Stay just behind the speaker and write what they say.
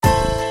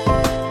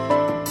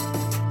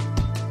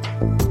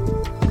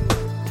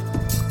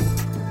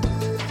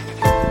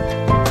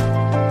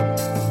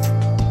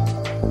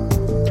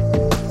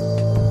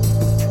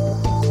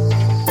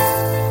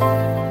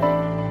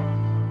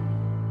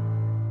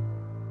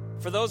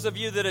For those of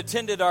you that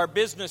attended our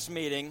business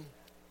meeting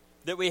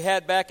that we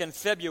had back in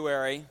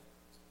February,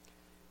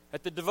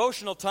 at the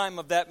devotional time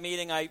of that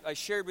meeting, I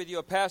shared with you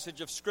a passage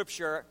of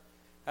Scripture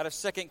out of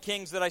 2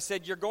 Kings that I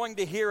said you're going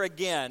to hear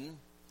again,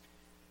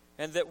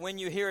 and that when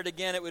you hear it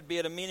again, it would be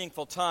at a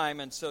meaningful time.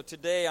 And so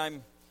today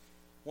I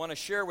want to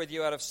share with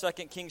you out of 2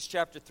 Kings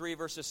chapter 3,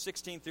 verses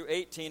 16 through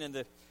 18, and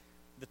the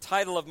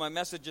title of my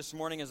message this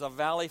morning is A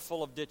Valley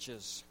Full of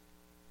Ditches.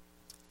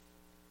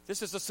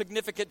 This is a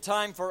significant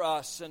time for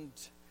us, and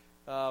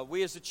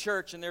we as a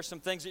church, and there's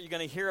some things that you're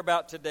going to hear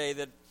about today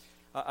that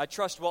I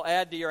trust will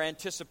add to your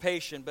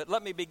anticipation. But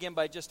let me begin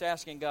by just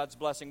asking God's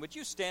blessing. Would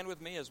you stand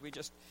with me as we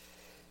just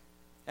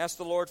ask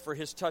the Lord for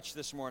His touch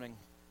this morning?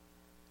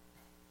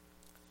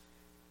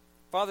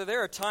 Father,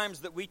 there are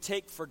times that we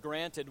take for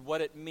granted what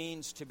it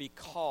means to be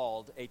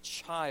called a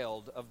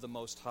child of the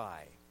Most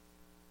High.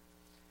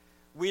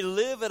 We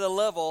live at a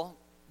level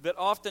that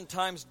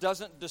oftentimes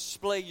doesn't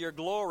display your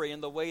glory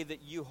in the way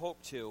that you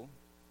hope to.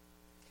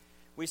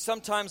 We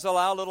sometimes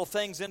allow little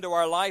things into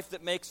our life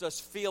that makes us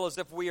feel as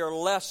if we are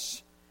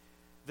less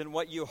than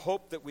what you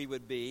hope that we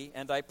would be.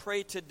 And I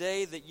pray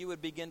today that you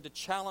would begin to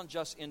challenge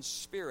us in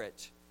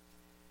spirit,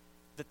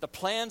 that the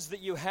plans that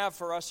you have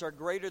for us are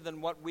greater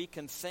than what we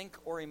can think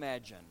or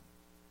imagine.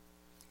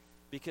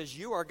 Because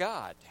you are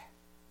God,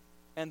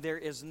 and there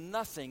is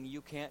nothing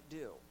you can't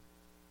do.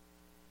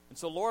 And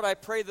so, Lord, I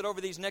pray that over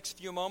these next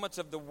few moments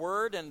of the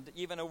Word and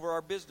even over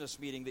our business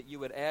meeting, that you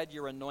would add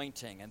your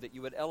anointing and that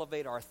you would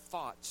elevate our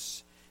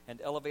thoughts and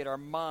elevate our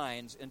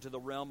minds into the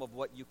realm of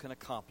what you can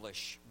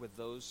accomplish with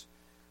those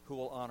who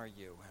will honor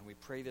you. And we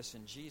pray this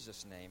in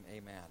Jesus' name.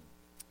 Amen.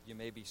 You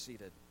may be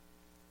seated.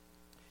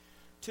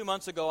 2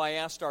 months ago, I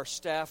asked our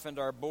staff and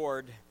our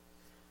board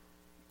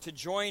to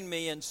join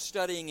me in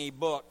studying a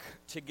book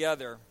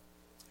together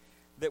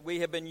that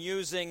we have been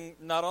using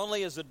not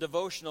only as a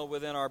devotional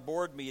within our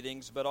board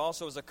meetings, but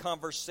also as a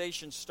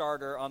conversation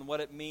starter on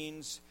what it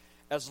means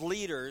as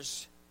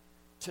leaders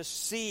to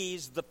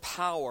seize the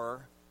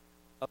power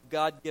of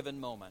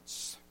God-given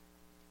moments.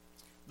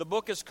 The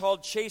book is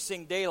called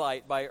Chasing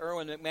Daylight by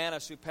Erwin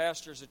McManus, who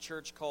pastors a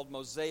church called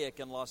Mosaic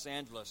in Los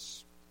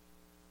Angeles.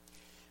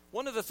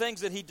 One of the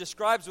things that he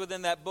describes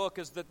within that book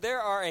is that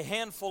there are a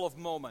handful of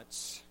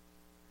moments,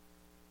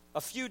 a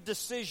few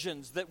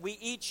decisions that we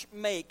each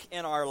make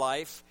in our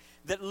life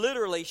that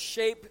literally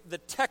shape the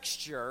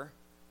texture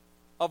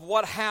of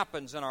what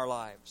happens in our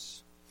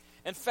lives.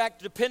 In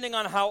fact, depending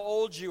on how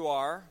old you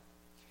are,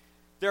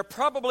 there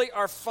probably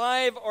are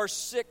 5 or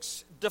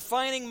 6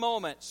 defining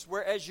moments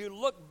where as you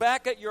look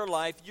back at your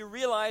life, you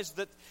realize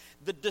that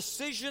the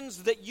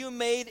decisions that you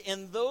made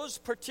in those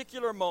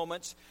particular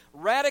moments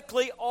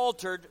radically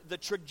altered the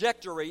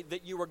trajectory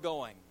that you were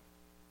going.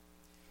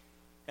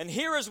 And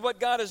here is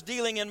what God is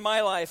dealing in my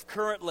life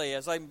currently,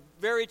 as I'm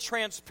very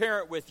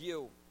transparent with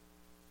you.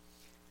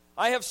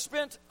 I have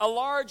spent a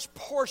large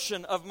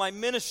portion of my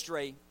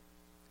ministry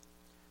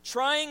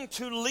trying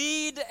to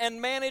lead and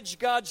manage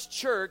God's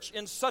church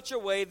in such a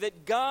way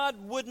that God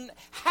wouldn't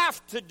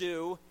have to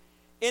do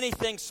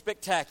anything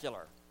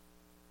spectacular.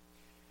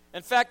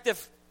 In fact,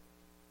 if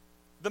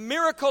the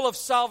miracle of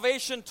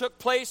salvation took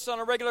place on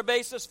a regular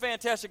basis,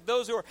 fantastic.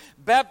 Those who are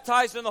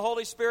baptized in the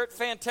Holy Spirit,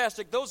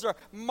 fantastic. Those are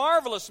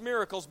marvelous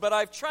miracles, but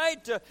I've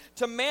tried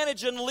to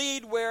manage and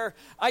lead where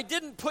I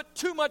didn't put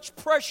too much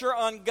pressure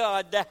on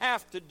God to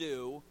have to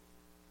do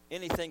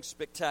anything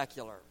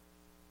spectacular.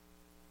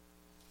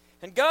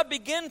 And God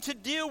began to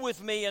deal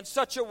with me in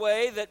such a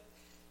way that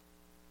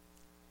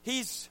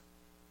He's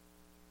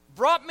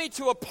brought me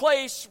to a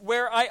place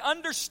where I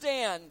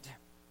understand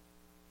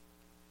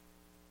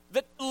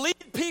that to lead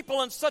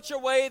people in such a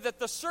way that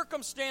the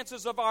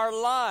circumstances of our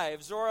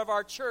lives or of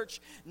our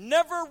church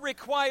never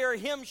require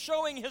Him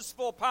showing His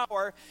full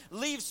power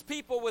leaves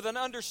people with an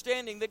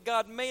understanding that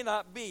God may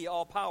not be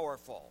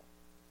all-powerful.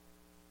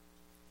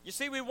 You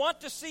see, we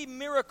want to see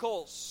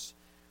miracles.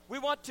 We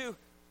want to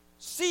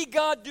see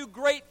God do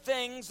great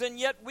things, and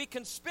yet we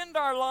can spend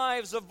our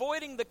lives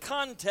avoiding the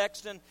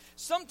context and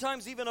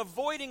sometimes even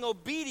avoiding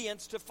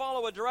obedience to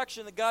follow a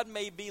direction that God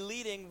may be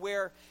leading,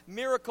 where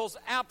miracles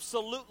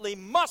absolutely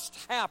must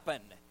happen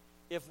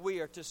if we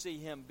are to see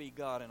Him be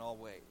God in all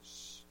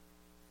ways.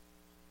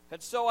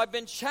 And so I've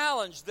been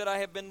challenged that I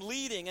have been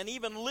leading and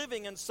even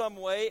living in some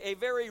way a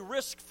very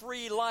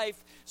risk-free life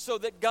so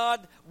that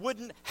God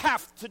wouldn't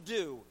have to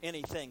do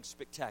anything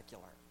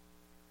spectacular.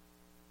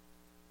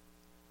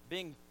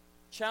 Being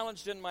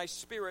challenged in my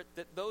spirit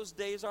that those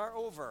days are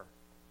over,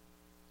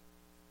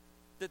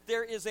 that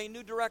there is a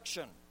new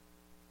direction.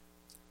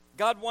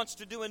 God wants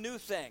to do a new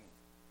thing,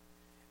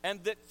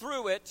 and that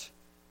through it,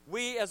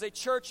 we as a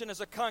church and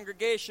as a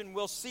congregation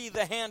will see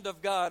the hand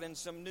of God in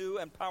some new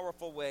and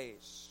powerful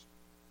ways.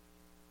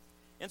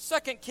 In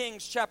 2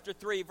 Kings chapter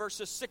 3,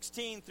 verses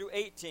 16 through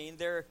 18,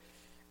 there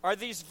are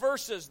these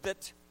verses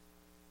that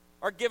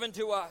are given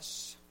to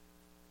us.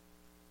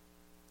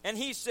 And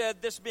he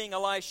said, this being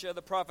Elisha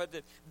the prophet,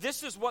 that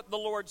this is what the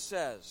Lord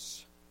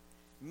says: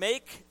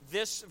 make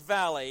this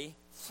valley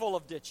full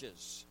of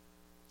ditches.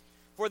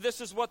 For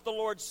this is what the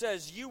Lord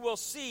says, you will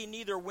see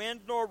neither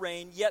wind nor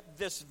rain, yet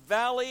this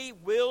valley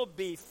will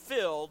be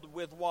filled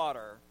with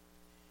water.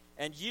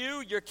 And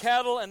you, your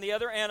cattle, and the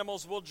other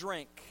animals will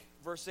drink.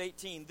 Verse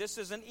 18, this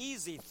is an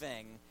easy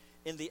thing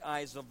in the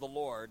eyes of the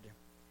Lord.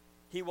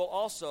 He will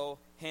also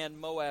hand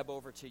Moab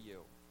over to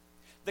you.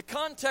 The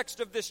context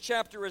of this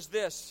chapter is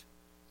this.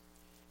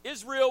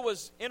 Israel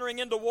was entering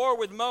into war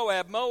with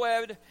Moab.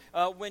 Moab,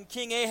 when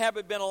King Ahab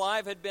had been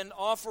alive, had been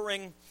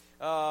offering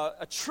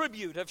a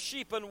tribute of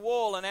sheep and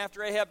wool. And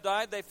after Ahab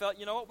died, they felt,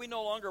 you know what, we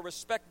no longer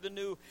respect the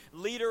new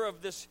leader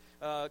of this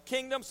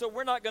kingdom, so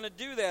we're not going to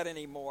do that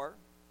anymore.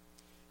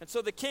 And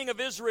so the king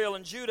of Israel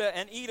and Judah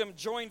and Edom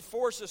joined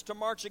forces to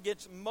march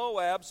against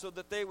Moab so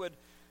that they would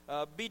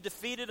be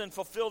defeated and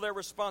fulfill their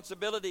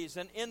responsibilities.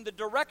 And in the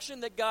direction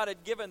that God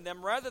had given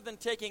them, rather than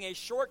taking a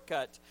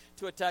shortcut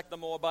to attack the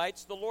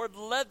Moabites, the Lord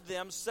led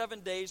them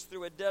 7 days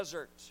through a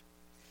desert.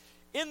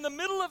 In the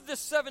middle of this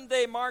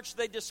 7-day march,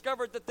 they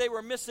discovered that they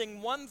were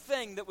missing one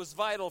thing that was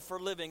vital for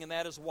living, and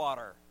that is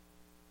water.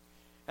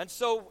 And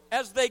so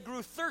as they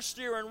grew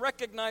thirstier and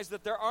recognized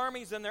that their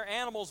armies and their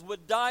animals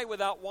would die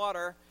without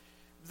water,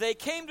 they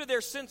came to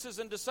their senses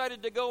and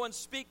decided to go and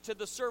speak to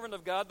the servant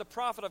of God, the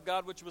prophet of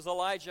God, which was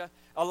Elisha,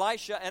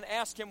 and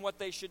ask him what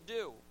they should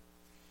do.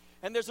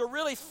 And there's a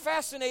really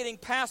fascinating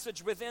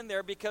passage within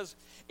there because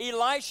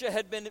Elisha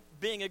had been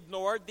being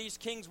ignored. These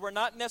kings were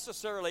not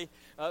necessarily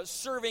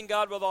serving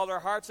God with all their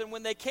hearts. And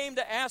when they came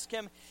to ask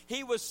him,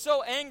 he was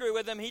so angry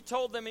with them, he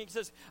told them, he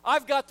says,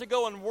 I've got to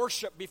go and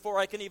worship before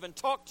I can even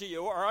talk to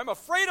you, or I'm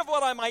afraid of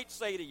what I might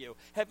say to you.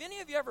 Have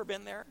any of you ever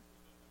been there?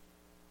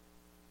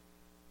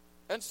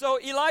 And so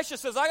Elisha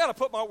says, I got to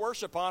put my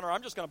worship on, or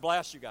I'm just going to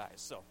blast you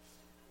guys.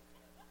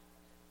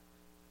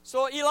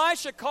 So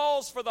Elisha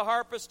calls for the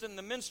harpist and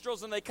the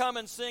minstrels, and they come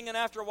and sing, and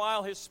after a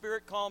while his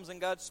spirit calms, and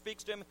God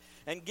speaks to him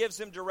and gives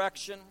him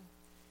direction.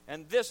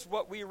 And this,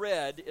 what we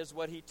read, is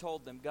what he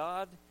told them.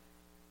 God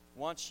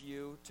wants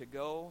you to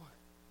go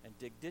and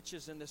dig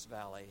ditches in this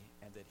valley,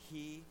 and that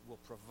he will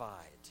provide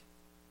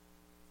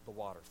the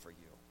water for you.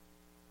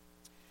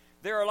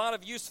 There are a lot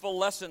of useful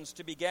lessons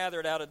to be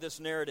gathered out of this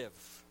narrative.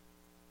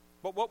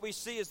 But what we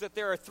see is that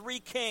there are 3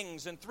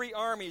 kings and 3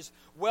 armies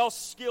well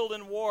skilled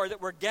in war that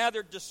were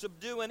gathered to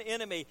subdue an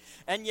enemy.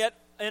 And yet,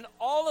 in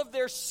all of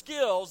their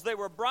skills, they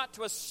were brought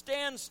to a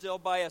standstill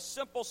by a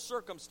simple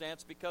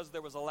circumstance because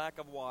there was a lack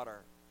of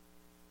water.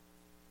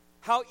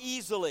 How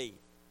easily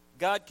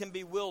God can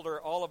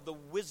bewilder all of the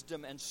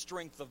wisdom and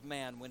strength of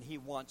man when he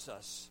wants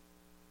us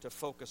to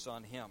focus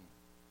on him.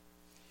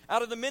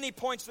 Out of the many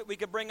points that we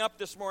could bring up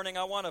this morning,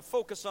 I want to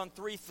focus on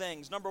 3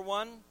 things. Number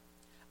 1,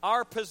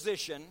 our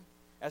position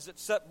as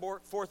it's set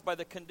forth by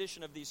the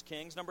condition of these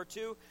kings. Number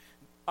 2,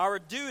 our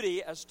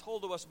duty as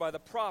told to us by the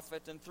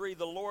prophet. And 3,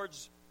 the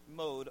Lord's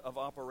mode of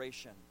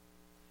operation.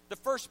 The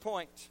first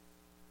point,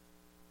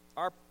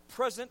 our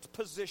present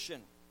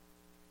position.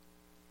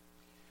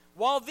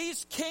 While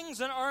these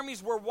kings and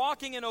armies were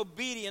walking in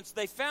obedience,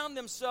 they found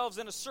themselves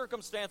in a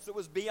circumstance that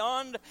was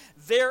beyond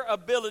their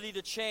ability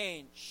to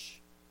change.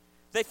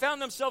 They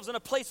found themselves in a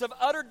place of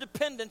utter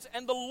dependence,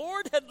 and the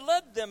Lord had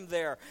led them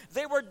there.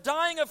 They were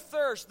dying of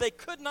thirst. They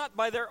could not,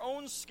 by their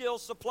own skill,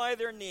 supply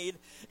their need.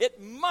 It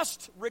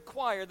must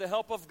require the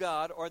help of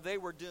God, or they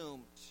were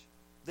doomed.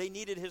 They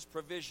needed his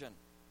provision.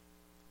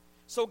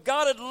 So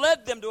God had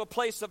led them to a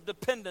place of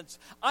dependence.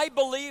 I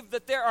believe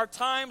that there are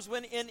times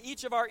when in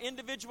each of our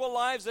individual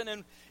lives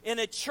and in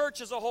a church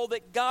as a whole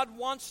that God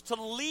wants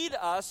to lead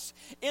us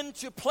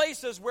into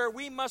places where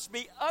we must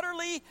be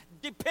utterly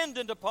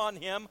dependent upon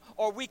him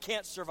or we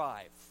can't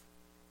survive.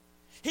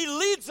 He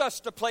leads us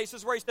to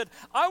places where he said,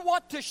 I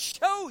want to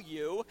show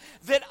you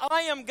that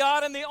I am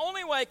God, and the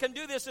only way I can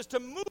do this is to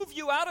move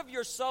you out of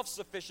your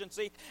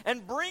self-sufficiency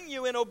and bring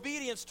you in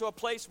obedience to a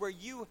place where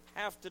you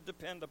have to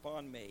depend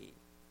upon me.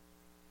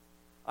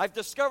 I've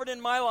discovered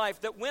in my life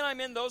that when I'm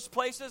in those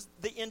places,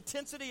 the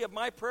intensity of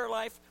my prayer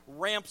life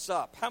ramps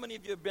up. How many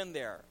of you have been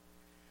there?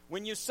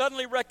 When you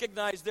suddenly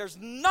recognize there's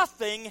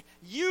nothing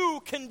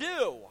you can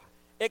do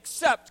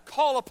except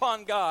call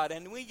upon God,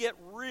 and we get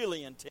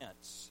really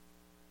intense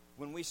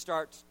when we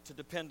start to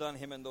depend on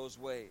him in those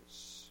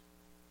ways.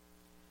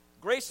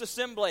 Grace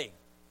Assembly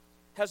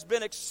has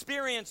been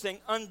experiencing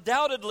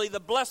undoubtedly the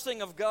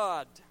blessing of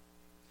God.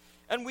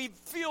 And we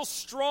feel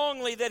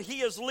strongly that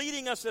he is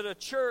leading us as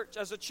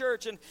a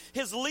church, and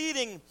his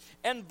leading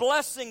and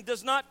blessing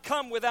does not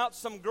come without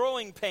some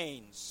growing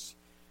pains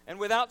and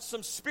without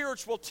some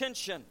spiritual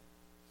tension.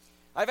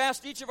 I've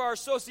asked each of our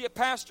associate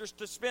pastors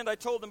to spend, I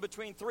told them,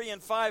 between 3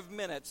 and 5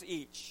 minutes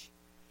each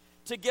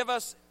to give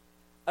us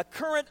a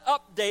current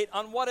update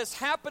on what is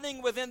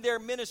happening within their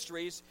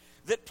ministries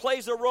that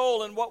plays a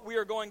role in what we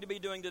are going to be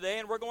doing today.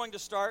 And we're going to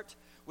start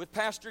with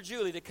Pastor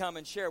Julie to come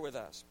and share with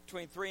us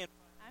between 3 and 5.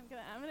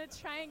 I'm gonna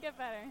try and get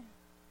better.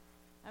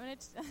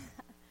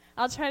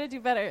 I'll try to do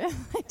better than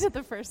I did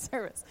the first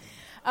service.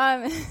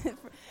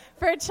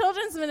 For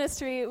children's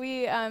ministry,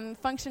 we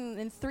function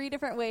in 3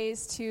 different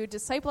ways to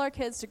disciple our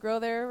kids to grow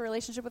their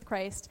relationship with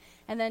Christ,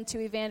 and then to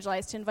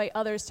evangelize, to invite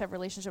others to have a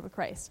relationship with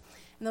Christ.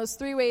 And those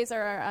 3 ways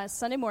are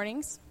Sunday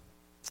mornings,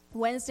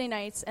 Wednesday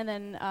nights, and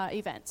then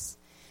events.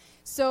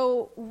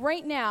 So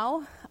right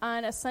now,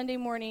 on a Sunday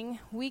morning,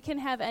 we can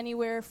have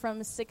anywhere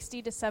from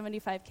 60 to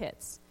 75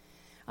 kids.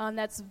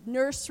 That's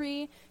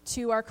nursery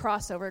to our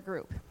crossover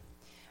group.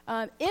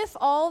 If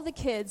all the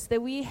kids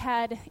that we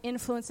had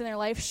influence in their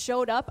life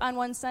showed up on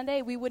one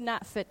Sunday, we would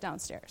not fit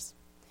downstairs.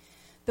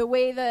 The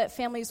way that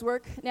families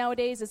work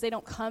nowadays is they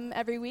don't come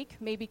every week.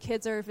 Maybe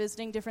kids are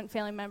visiting different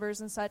family members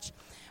and such.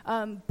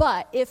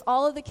 But if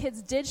all of the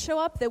kids did show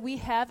up that we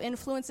have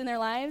influence in their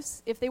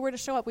lives, if they were to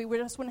show up, we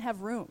just wouldn't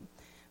have room.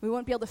 We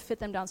wouldn't be able to fit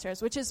them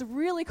downstairs, which is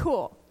really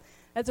cool.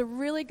 That's a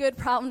really good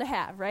problem to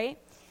have, right?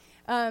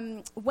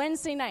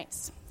 Wednesday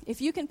nights. If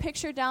you can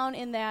picture down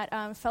in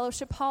that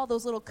fellowship hall,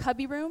 those little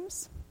cubby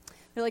rooms,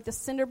 they're like the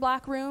cinder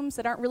block rooms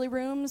that aren't really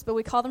rooms, but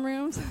we call them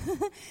rooms.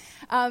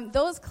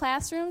 Those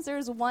classrooms,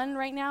 there's one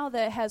right now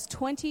that has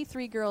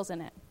 23 girls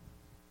in it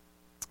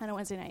on a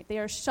Wednesday night. They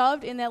are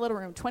shoved in that little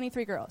room,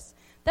 23 girls.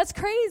 That's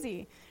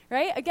crazy,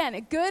 right? Again,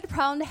 a good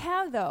problem to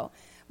have, though.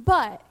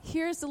 But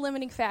here's the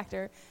limiting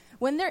factor.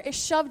 When they're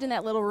shoved in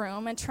that little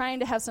room and trying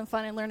to have some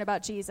fun and learn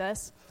about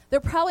Jesus, they're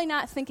probably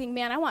not thinking,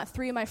 man, I want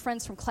 3 of my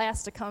friends from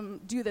class to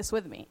come do this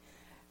with me,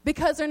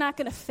 because they're not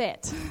going to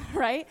fit,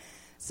 right?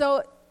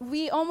 So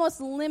we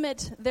almost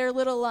limit their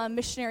little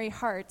missionary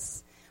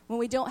hearts when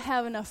we don't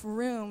have enough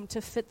room to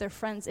fit their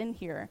friends in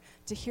here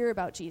to hear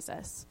about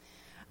Jesus.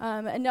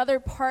 Another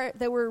part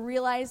that we're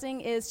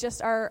realizing is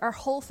just our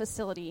whole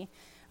facility.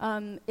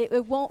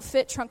 It won't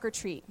fit trunk or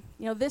treat.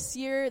 You know,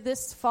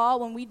 this fall,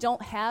 when we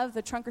don't have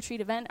the trunk or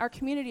treat event, our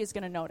community is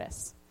going to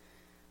notice.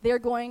 They're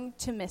going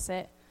to miss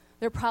it.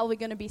 They're probably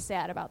going to be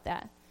sad about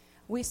that.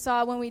 We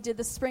saw when we did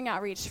the spring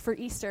outreach for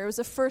Easter, it was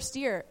the first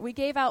year, we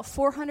gave out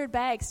 400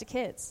 bags to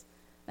kids.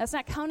 That's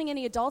not counting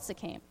any adults that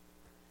came.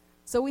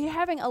 So we're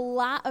having a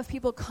lot of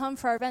people come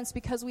for our events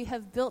because we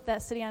have built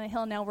that city on a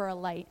hill. Now we're a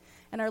light,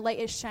 and our light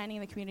is shining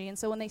in the community. And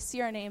so when they see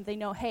our name, they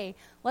know, hey,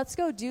 let's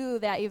go do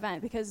that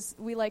event because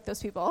we like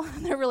those people.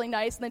 They're really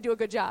nice, and they do a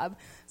good job.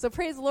 So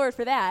praise the Lord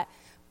for that.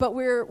 But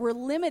we're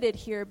limited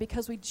here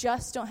because we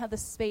just don't have the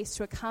space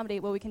to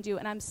accommodate what we can do.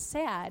 And I'm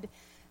sad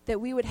that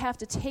we would have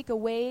to take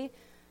away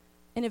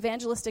an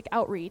evangelistic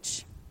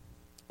outreach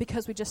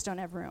because we just don't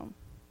have room.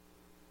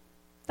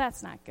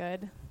 That's not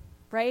good.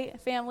 Right,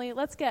 family?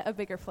 Let's get a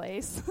bigger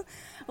place.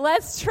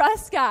 Let's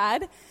trust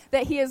God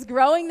that he is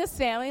growing this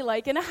family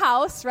like in a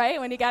house, right?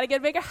 When you got to get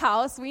a bigger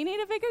house, we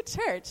need a bigger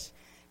church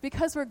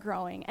because we're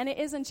growing. And it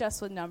isn't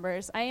just with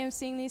numbers. I am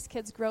seeing these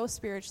kids grow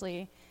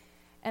spiritually,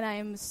 and I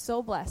am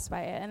so blessed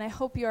by it. And I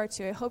hope you are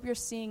too. I hope you're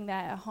seeing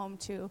that at home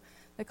too.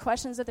 The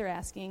questions that they're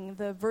asking,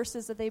 the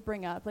verses that they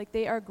bring up, like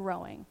they are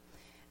growing.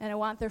 And I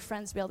want their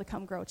friends to be able to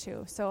come grow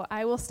too. So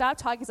I will stop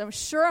talking because I'm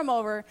sure I'm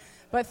over.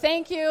 But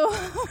thank you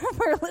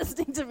for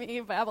listening to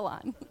me,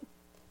 Babylon.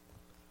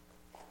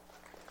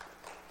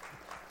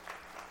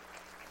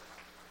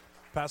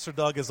 Pastor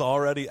Doug is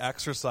already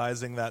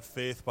exercising that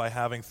faith by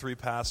having 3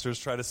 pastors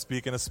try to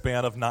speak in a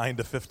span of 9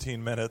 to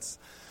 15 minutes.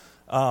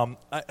 I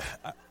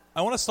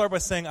want to start by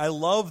saying I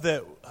love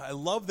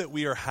that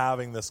we are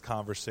having this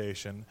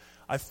conversation.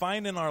 I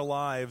find in our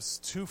lives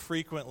too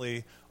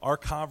frequently our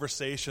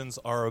conversations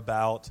are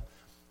about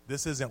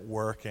this isn't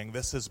working,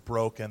 this is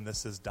broken,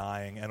 this is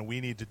dying, and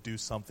we need to do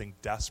something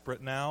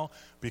desperate now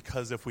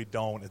because if we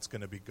don't, it's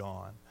going to be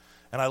gone.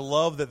 And I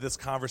love that this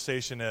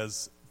conversation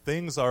is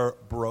things are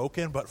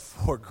broken, but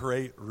for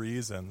great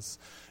reasons,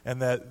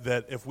 and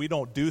that if we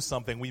don't do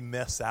something, we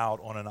miss out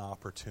on an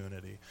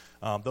opportunity.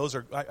 I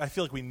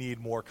feel like we need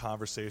more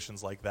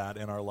conversations like that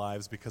in our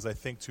lives because I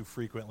think too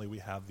frequently we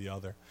have the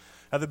other.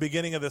 At the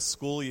beginning of this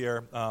school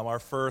year, our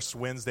first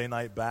Wednesday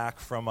night back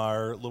from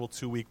our little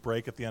 2-week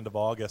break at the end of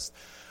August,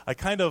 I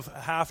kind of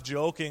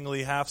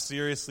half-jokingly,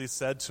 half-seriously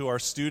said to our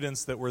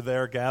students that were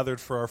there gathered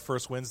for our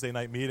first Wednesday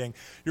night meeting,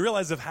 you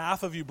realize if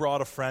half of you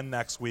brought a friend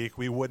next week,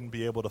 we wouldn't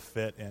be able to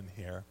fit in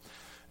here.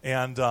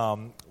 And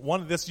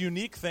this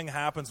unique thing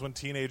happens when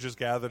teenagers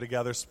gather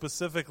together,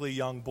 specifically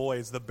young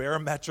boys. The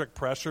barometric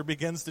pressure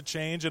begins to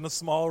change in a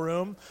small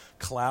room.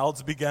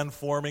 Clouds begin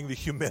forming. The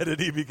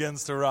humidity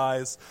begins to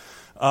rise.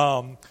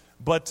 We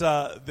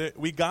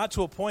got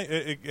to a point,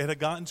 it had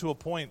gotten to a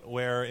point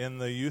where in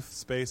the youth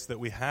space that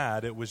we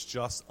had, it was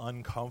just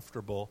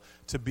uncomfortable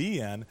to be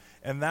in.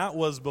 And that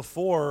was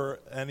before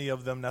any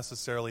of them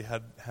necessarily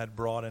had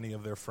brought any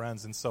of their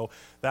friends. And so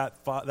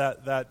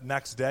that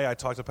next day I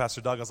talked to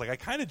Pastor Doug. I was like, I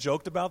kind of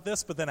joked about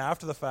this, but then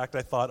after the fact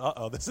I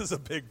thought, this is a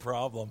big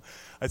problem.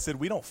 I said,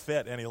 we don't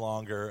fit any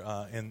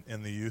longer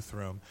in the youth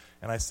room.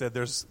 And I said,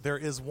 there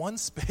is one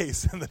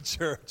space in the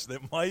church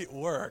that might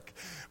work,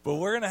 but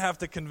we're going to have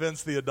to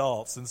convince the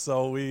adults. And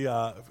so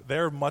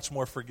they're much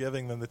more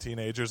forgiving than the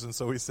teenagers. And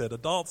so we said,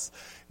 adults,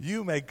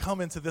 you may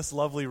come into this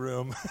lovely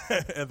room,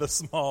 the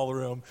small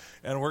room,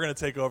 and we're going to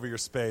take over your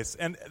space.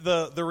 And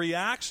the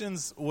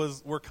reactions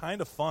were kind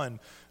of fun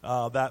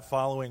that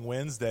following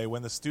Wednesday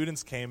when the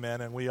students came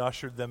in and we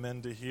ushered them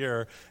into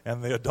here.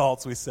 And the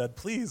adults, we said,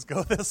 please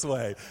go this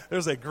way.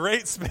 There's a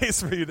great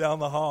space for you down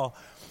the hall.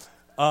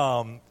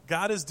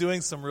 God is doing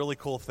some really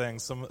cool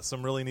things,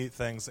 some really neat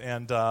things,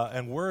 and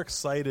we're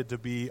excited to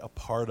be a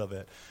part of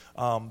it.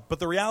 But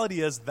the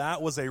reality is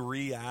that was a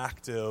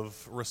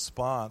reactive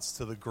response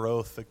to the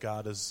growth that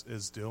God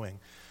is doing.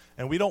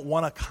 And we don't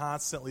want to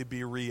constantly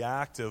be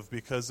reactive,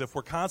 because if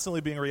we're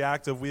constantly being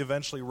reactive, we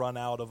eventually run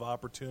out of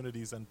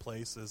opportunities and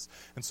places.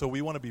 And so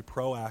we want to be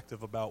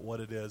proactive about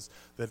what it is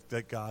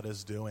that God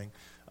is doing.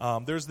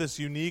 There's this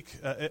unique,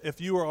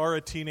 if you are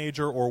a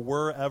teenager or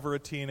were ever a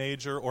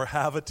teenager or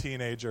have a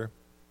teenager,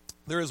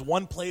 there is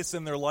one place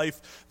in their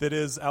life that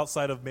is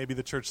outside of maybe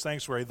the church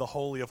sanctuary, the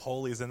Holy of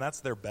Holies, and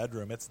that's their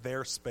bedroom. It's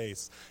their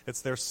space.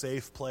 It's their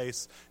safe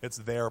place. It's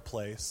their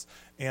place.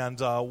 And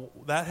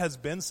that has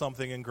been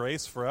something in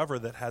Grace forever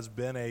that has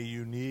been a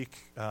unique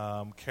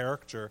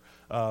character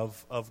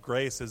of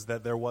Grace, is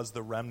that there was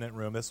the remnant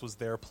room. This was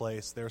their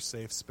place, their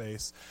safe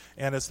space.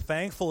 And as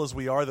thankful as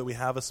we are that we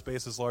have a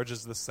space as large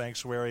as this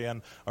sanctuary,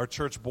 and our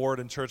church board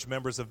and church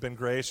members have been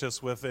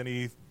gracious with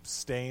any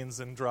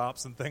stains and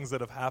drops and things that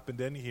have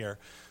happened in here,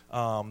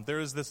 there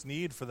is this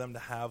need for them to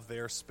have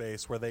their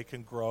space where they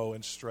can grow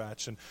and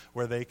stretch and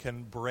where they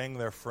can bring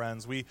their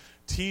friends. We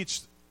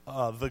teach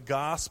the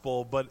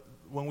gospel, but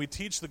when we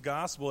teach the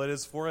gospel, it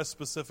is for a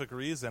specific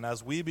reason.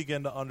 As we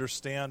begin to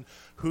understand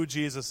who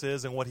Jesus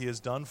is and what he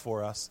has done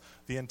for us,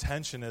 the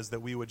intention is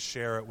that we would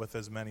share it with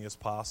as many as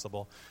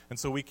possible. And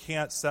so we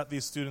can't set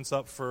these students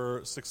up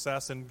for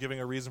success and giving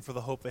a reason for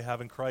the hope they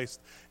have in Christ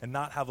and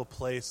not have a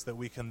place that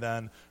we can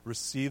then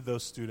receive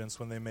those students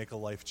when they make a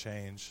life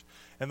change.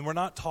 And we're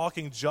not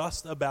talking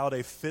just about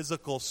a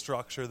physical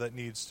structure that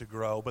needs to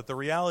grow, but the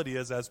reality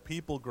is, as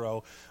people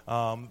grow,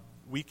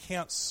 we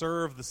can't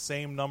serve the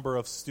same number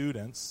of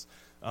students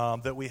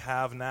that we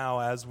have now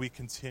as we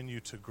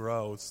continue to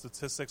grow.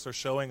 Statistics are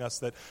showing us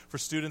that for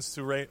students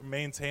to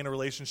maintain a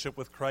relationship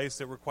with Christ,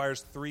 it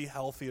requires 3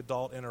 healthy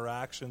adult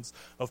interactions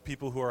of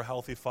people who are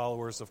healthy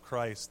followers of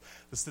Christ.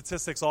 The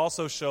statistics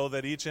also show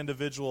that each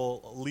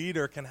individual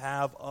leader can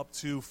have up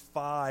to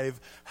 5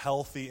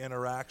 healthy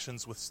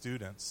interactions with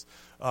students.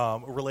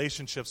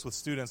 Relationships with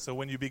students. So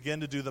when you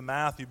begin to do the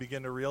math, you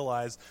begin to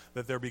realize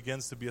that there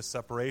begins to be a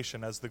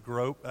separation as the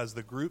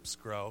groups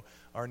grow.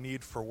 Our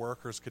need for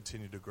workers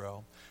continue to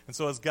grow. And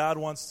so as God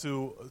wants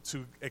to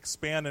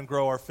expand and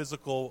grow our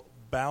physical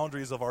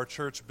boundaries of our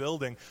church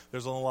building,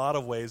 there's a lot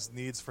of ways,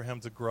 needs for him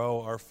to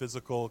grow our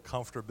physical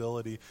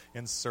comfortability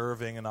in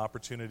serving and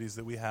opportunities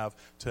that we have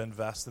to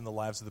invest in the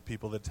lives of the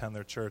people that attend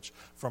their church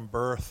from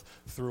birth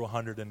through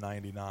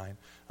 199.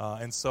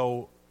 And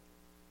so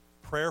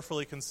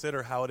prayerfully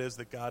consider how it is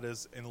that God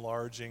is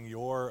enlarging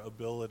your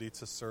ability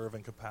to serve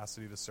and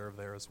capacity to serve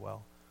there as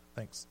well.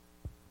 Thanks.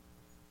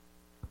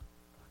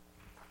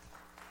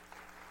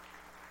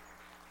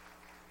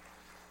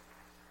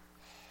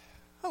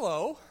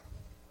 Hello.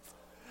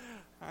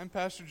 I'm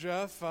Pastor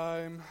Jeff.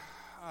 I'm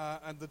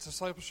the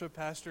discipleship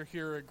pastor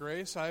here at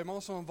Grace. I'm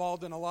also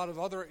involved in a lot of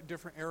other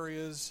different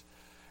areas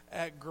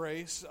at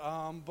Grace.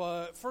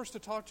 But first, to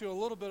talk to you a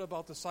little bit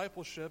about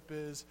discipleship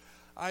is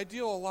I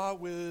deal a lot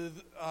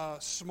with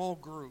small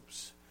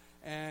groups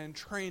and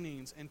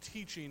trainings and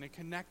teaching and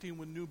connecting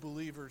with new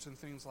believers and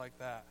things like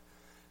that.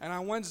 And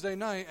on Wednesday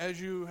night, as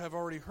you have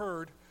already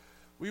heard,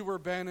 we were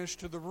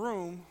banished to the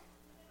room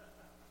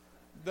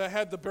that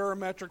had the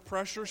barometric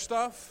pressure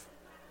stuff.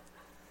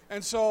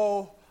 And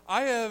so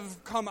I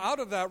have come out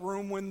of that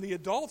room when the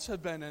adults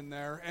have been in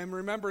there and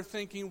remember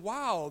thinking,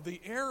 wow, the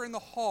air in the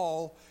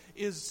hall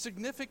is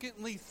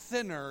significantly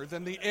thinner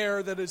than the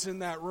air that is in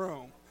that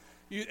room.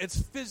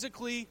 It's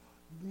physically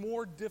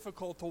more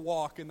difficult to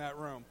walk in that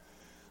room.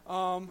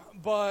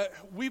 But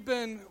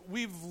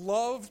we've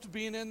loved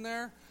being in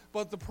there.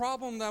 But the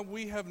problem that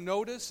we have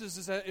noticed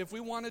is that if we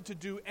wanted to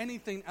do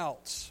anything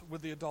else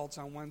with the adults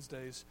on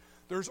Wednesdays,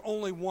 there's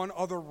only one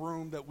other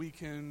room that we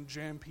can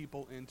jam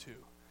people into.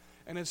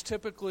 And it's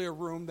typically a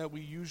room that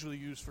we usually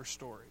use for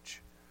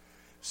storage.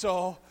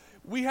 So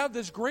we have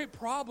this great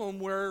problem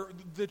where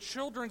the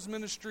children's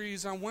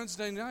ministries on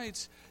Wednesday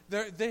nights,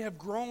 they have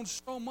grown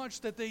so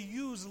much that they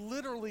use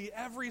literally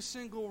every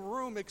single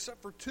room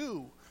except for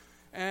 2.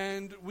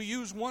 And we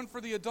use one for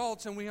the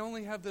adults, and we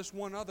only have this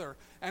one other.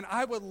 And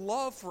I would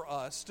love for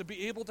us to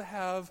be able to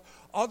have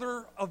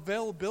other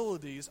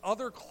availabilities,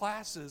 other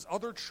classes,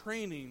 other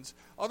trainings,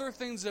 other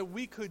things that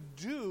we could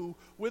do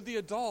with the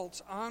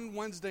adults on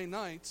Wednesday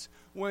nights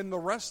when the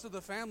rest of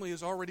the family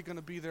is already going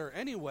to be there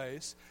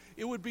anyways.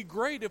 It would be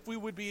great if we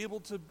were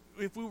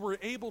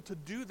able to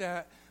do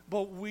that,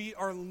 but we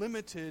are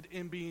limited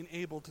in being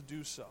able to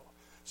do so.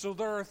 So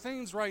there are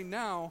things right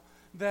now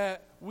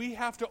that we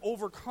have to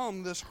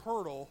overcome this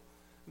hurdle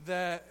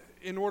that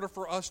in order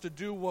for us to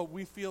do what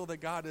we feel that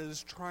God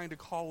is trying to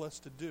call us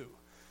to do.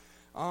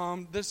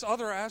 This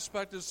other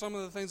aspect is some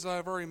of the things that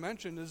I've already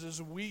mentioned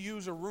is we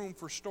use a room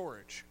for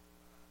storage.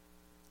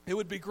 It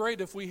would be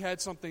great if we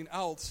had something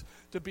else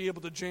to be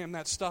able to jam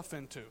that stuff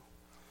into.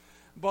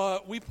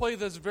 But we play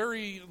this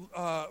very,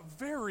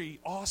 very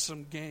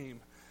awesome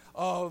game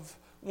of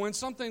when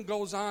something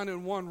goes on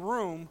in one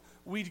room,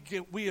 we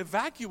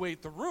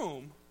evacuate the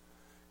room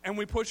and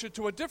we push it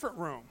to a different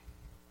room.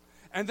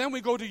 And then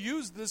we go to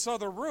use this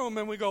other room,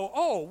 and we go,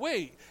 oh,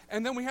 wait.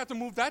 And then we have to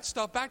move that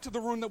stuff back to the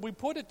room that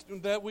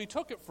we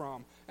took it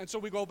from. And so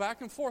we go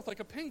back and forth like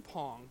a ping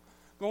pong,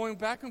 going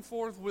back and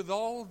forth with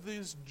all of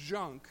this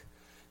junk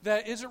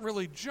that isn't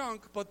really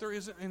junk, but there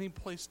isn't any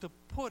place to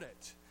put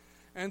it.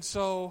 And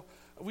so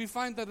we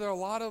find that a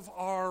lot of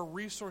our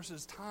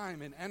resources,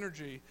 time and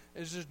energy,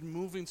 is just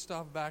moving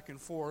stuff back and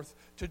forth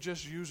to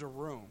just use a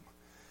room.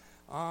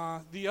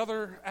 The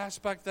other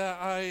aspect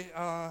that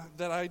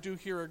I do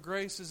here at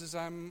Grace is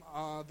I'm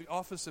the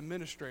office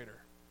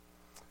administrator.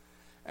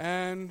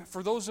 And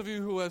for those of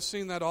you who have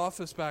seen that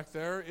office back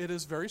there, it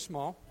is very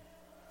small.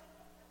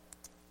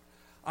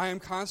 I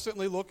am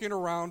constantly looking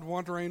around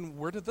wondering,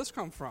 where did this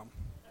come from?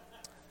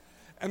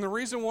 And the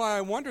reason why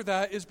I wonder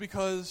that is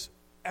because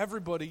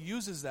everybody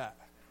uses that.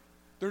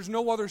 There's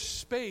no other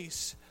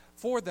space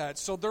for that.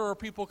 So there are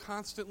people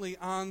constantly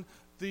on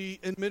the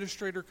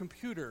administrator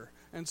computer.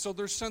 And so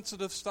there's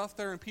sensitive stuff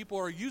there, and people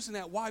are using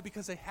that. Why?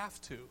 Because they have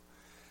to.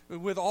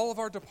 With all of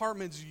our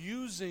departments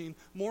using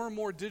more and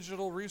more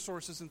digital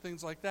resources and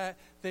things like that,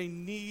 they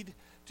need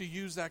to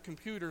use that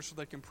computer so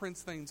they can print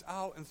things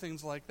out and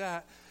things like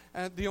that.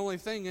 And the only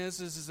thing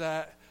is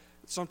that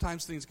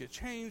sometimes things get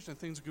changed and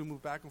things go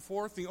move back and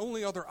forth. The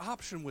only other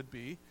option would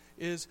be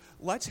is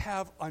let's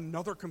have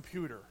another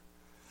computer.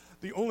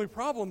 The only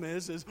problem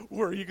is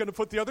where are you going to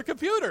put the other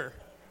computer?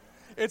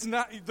 It's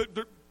not,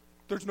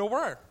 there's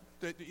nowhere.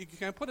 You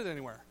can't put it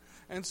anywhere.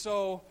 And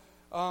so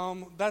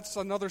that's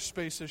another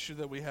space issue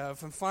that we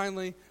have. And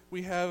finally,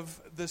 we have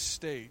this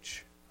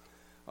stage.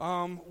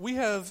 We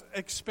have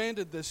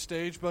expanded this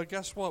stage, but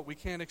guess what? We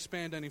can't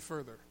expand any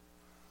further.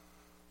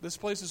 This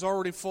place is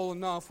already full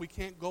enough. We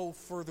can't go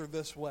further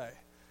this way.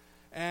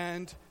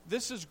 And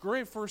this is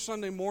great for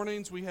Sunday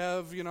mornings. We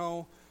have,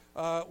 the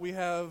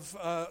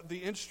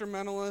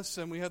instrumentalists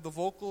and we have the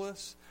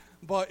vocalists.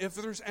 But if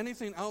there's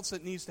anything else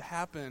that needs to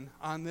happen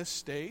on this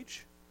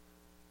stage,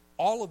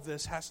 all of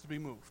this has to be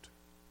moved.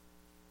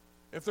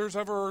 If there's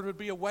ever to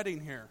be a wedding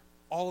here,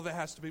 all of it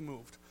has to be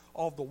moved.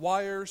 All of the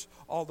wires,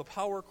 all the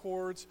power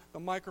cords, the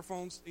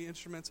microphones, the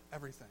instruments,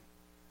 everything.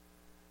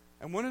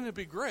 And wouldn't it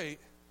be great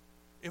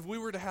if we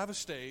were to have a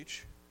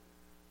stage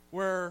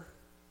where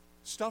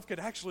stuff could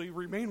actually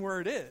remain where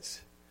it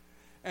is?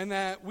 And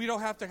that we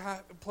don't have to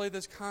play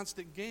this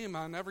constant game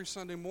on every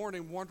Sunday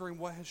morning wondering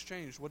what has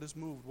changed, what has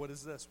moved, what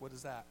is this, what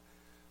is that.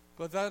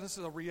 But that is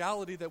a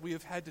reality that we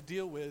have had to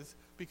deal with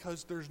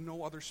because there's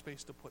no other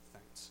space to put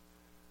things.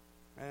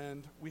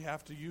 And we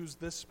have to use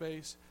this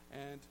space,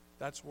 and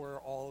that's where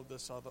all of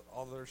this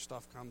other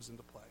stuff comes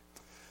into play.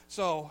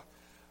 So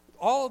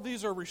all of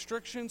these are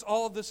restrictions.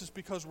 All of this is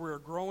because we're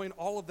growing.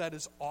 All of that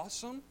is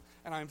awesome,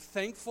 and I'm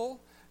thankful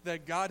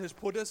that God has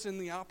put us in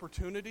the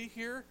opportunity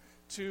here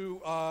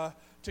to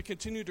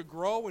continue to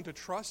grow and to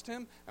trust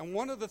Him. And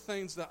one of the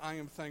things that I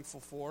am thankful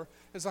for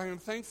is I am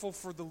thankful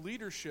for the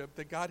leadership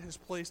that God has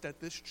placed at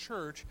this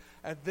church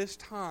at this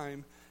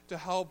time to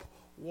help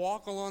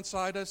walk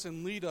alongside us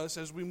and lead us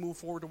as we move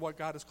forward to what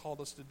God has called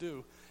us to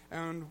do.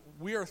 And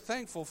we are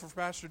thankful for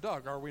Pastor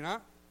Doug, are we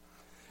not?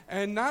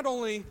 And not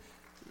only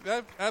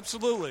that,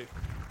 absolutely.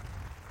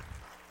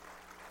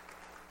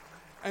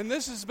 And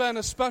this has been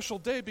a special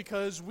day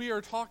because we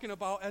are talking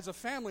about, as a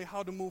family,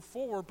 how to move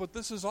forward, but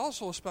this is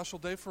also a special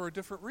day for a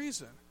different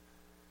reason.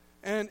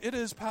 And it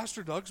is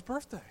Pastor Doug's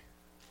birthday.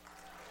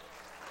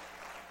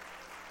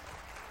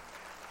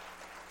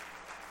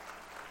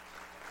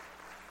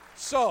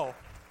 So,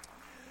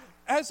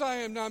 as I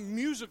am not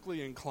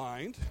musically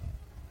inclined,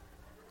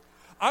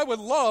 I would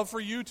love for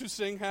you to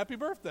sing Happy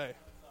Birthday.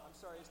 I'm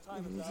sorry, his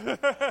time is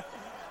up.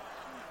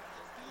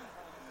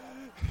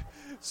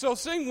 So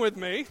sing with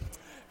me.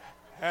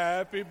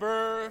 Happy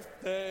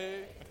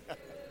birthday.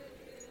 Happy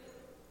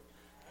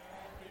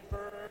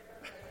birthday.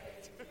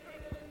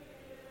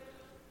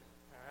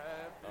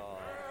 Happy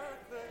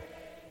birthday.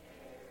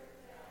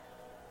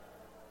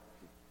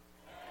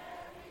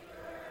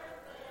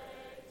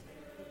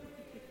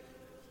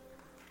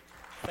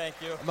 Thank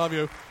you. I love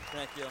you.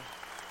 Thank you.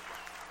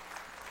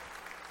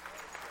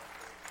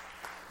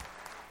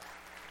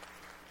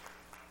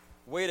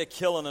 Way to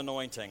kill an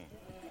anointing.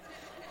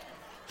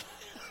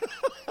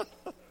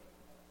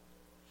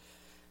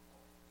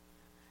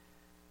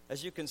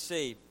 As you can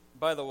see,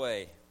 by the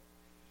way,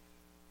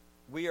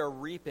 we are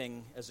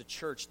reaping as a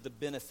church the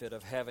benefit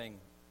of having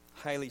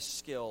highly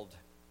skilled,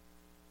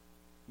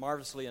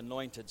 marvelously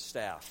anointed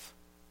staff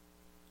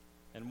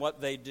and what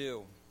they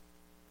do.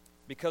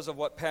 Because of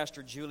what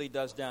Pastor Julie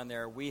does down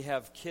there, we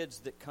have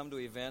kids that come to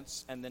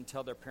events and then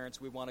tell their parents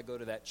we want to go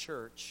to that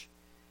church.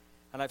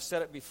 And I've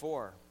said it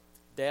before,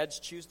 Dads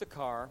choose the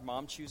car,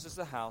 mom chooses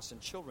the house,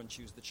 and children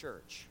choose the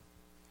church.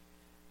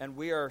 And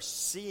we are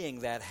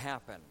seeing that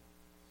happen.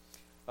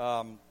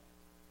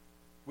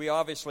 We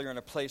obviously are in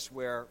a place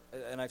where,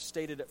 and I've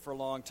stated it for a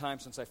long time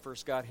since I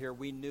first got here,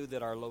 we knew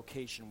that our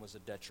location was a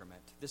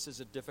detriment. This is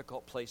a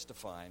difficult place to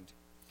find.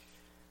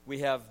 We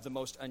have the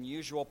most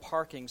unusual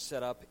parking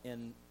set up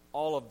in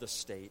all of the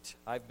state.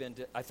 I've been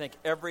to, I think,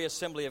 every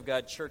Assembly of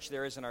God church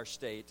there is in our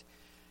state,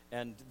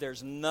 and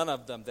there's none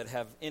of them that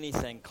have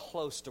anything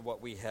close to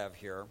what we have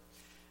here.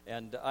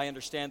 And I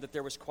understand that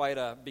there was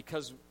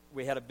because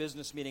we had a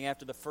business meeting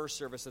after the first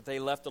service, that they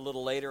left a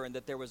little later, and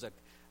that there was a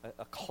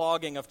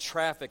clogging of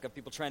traffic of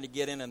people trying to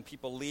get in and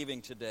people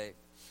leaving today.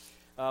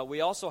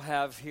 We also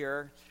have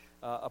here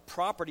a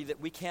property that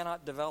we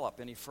cannot develop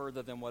any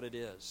further than what it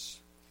is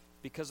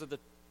because of the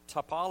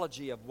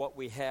topology of what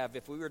we have.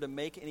 If we were to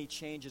make any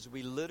changes,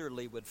 we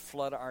literally would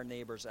flood our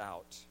neighbors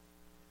out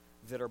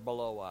that are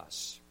below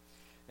us.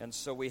 And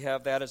so we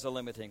have that as a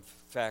limiting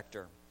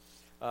factor.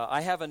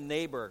 I have a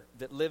neighbor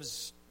that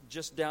lives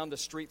just down the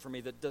street from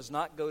me that does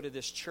not go to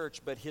this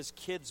church, but his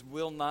kids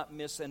will not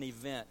miss an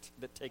event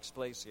that takes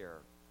place here.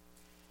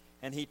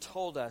 And he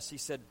told us, he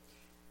said,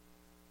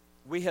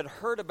 we had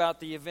heard about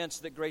the events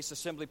that Grace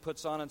Assembly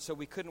puts on, and so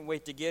we couldn't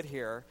wait to get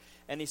here.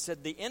 And he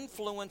said, the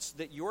influence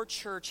that your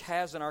church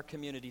has in our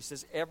community, he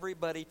says,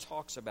 everybody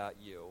talks about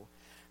you.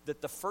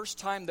 That the first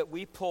time that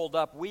we pulled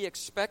up, we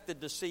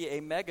expected to see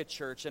a mega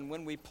church, and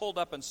when we pulled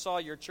up and saw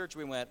your church,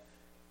 we went,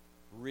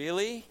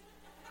 really?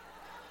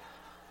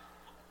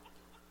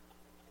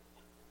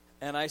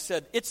 And I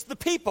said, it's the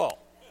people.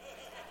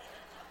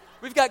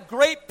 We've got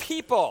great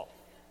people.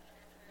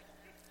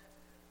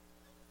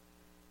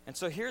 And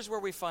so here's where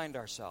we find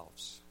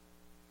ourselves.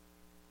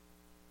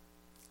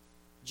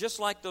 Just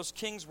like those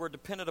kings were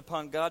dependent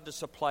upon God to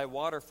supply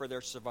water for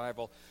their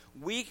survival,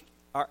 we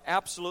are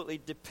absolutely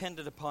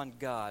dependent upon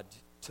God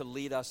to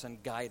lead us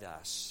and guide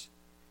us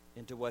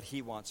into what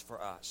He wants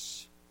for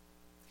us.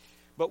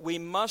 But we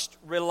must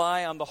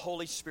rely on the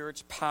Holy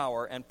Spirit's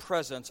power and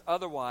presence.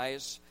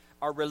 Otherwise,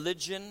 our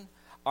religion,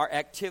 our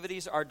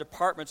activities, our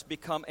departments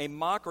become a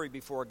mockery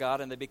before God,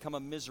 and they become a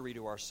misery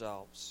to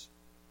ourselves.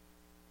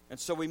 And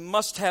so we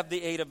must have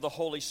the aid of the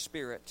Holy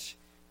Spirit,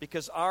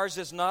 because ours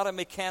is not a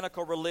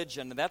mechanical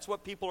religion. And that's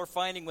what people are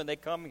finding when they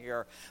come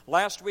here.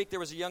 Last week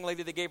there was a young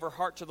lady that gave her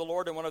heart to the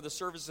Lord in one of the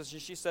services,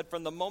 and she said,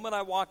 from the moment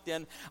I walked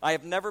in, I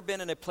have never been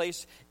in a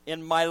place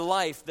in my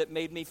life that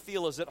made me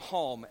feel as at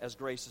home as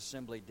Grace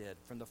Assembly did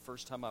from the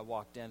first time I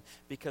walked in,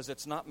 because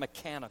it's not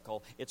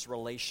mechanical, it's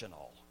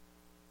relational.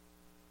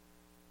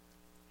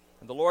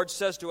 And the Lord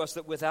says to us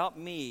that without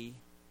me,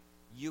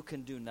 you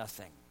can do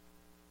nothing.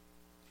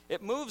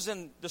 It moves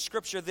in the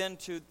scripture then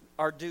to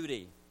our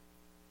duty.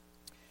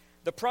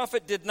 The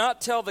prophet did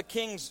not tell the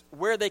kings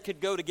where they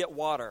could go to get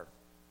water,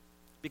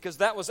 because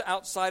that was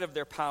outside of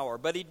their power.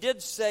 But he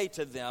did say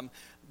to them,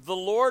 the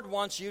Lord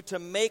wants you to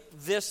make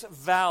this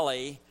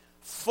valley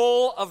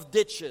full of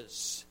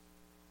ditches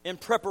in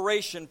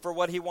preparation for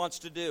what He wants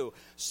to do,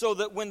 so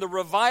that when the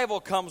revival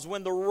comes,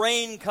 when the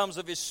rain comes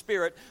of His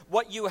Spirit,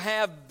 what you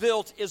have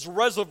built is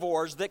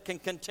reservoirs that can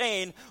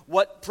contain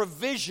what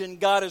provision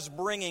God is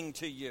bringing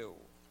to you.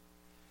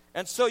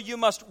 And so you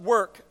must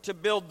work to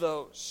build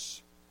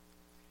those.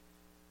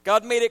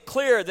 God made it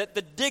clear that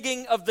the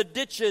digging of the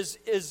ditches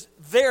is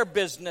their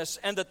business,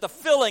 and that the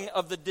filling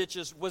of the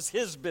ditches was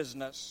His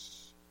business.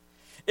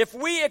 If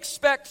we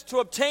expect to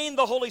obtain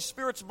the Holy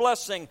Spirit's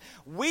blessing,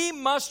 we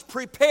must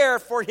prepare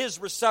for His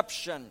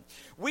reception.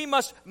 We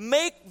must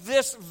make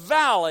this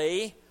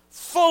valley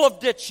full of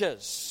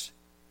ditches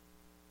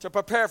to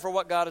prepare for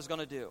what God is going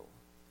to do.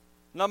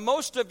 Now,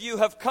 most of you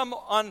have come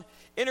on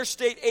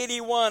Interstate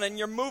 81, and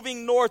you're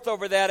moving north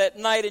over that at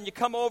night, and you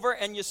come over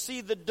and you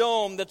see the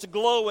dome that's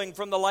glowing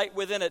from the light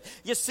within it.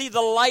 You see the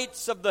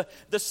lights of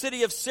the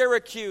city of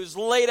Syracuse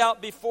laid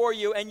out before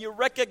you, and you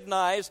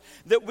recognize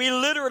that we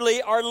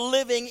literally are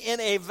living in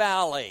a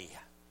valley.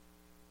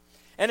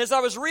 And as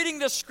I was reading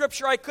this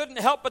scripture, I couldn't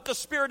help but the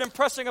Spirit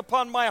impressing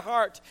upon my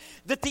heart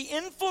that the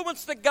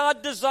influence that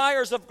God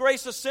desires of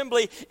Grace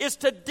Assembly is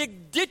to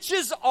dig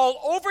ditches all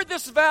over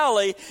this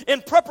valley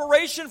in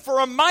preparation for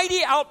a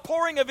mighty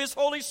outpouring of His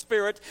Holy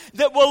Spirit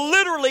that will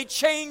literally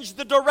change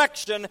the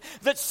direction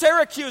that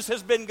Syracuse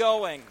has been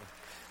going.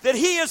 That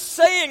He is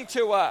saying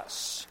to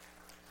us,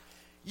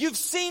 you've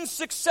seen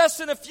success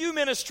in a few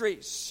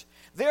ministries.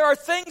 There are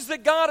things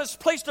that God has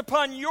placed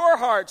upon your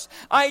hearts,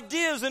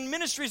 ideas and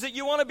ministries that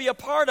you want to be a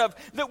part of,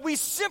 that we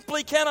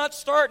simply cannot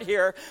start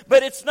here.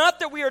 But it's not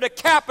that we are to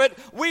cap it.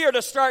 We are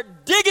to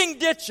start digging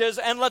ditches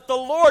and let the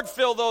Lord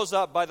fill those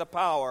up by the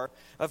power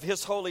of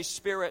His Holy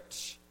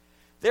Spirit.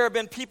 There have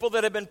been people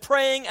that have been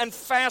praying and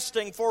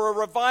fasting for a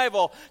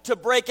revival to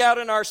break out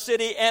in our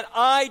city, and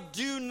I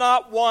do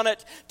not want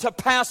it to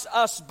pass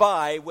us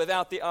by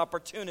without the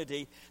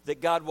opportunity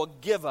that God will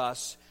give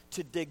us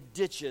to dig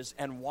ditches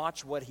and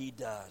watch what He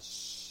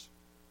does.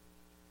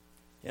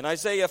 In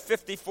Isaiah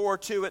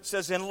 54:2, it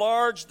says,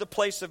 enlarge the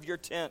place of your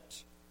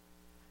tent.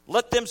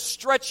 Let them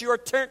stretch your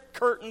tent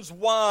curtains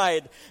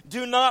wide.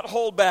 Do not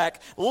hold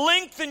back.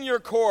 Lengthen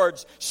your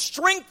cords.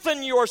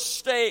 Strengthen your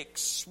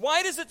stakes.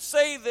 Why does it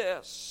say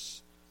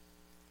this?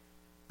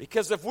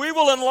 Because if we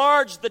will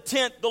enlarge the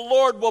tent, the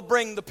Lord will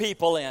bring the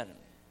people in.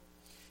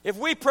 If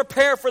we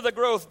prepare for the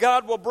growth,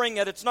 God will bring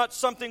it. It's not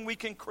something we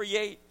can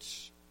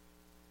create.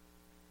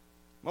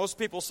 Most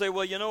people say,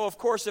 well, of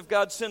course, if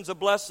God sends a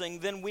blessing,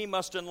 then we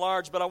must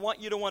enlarge. But I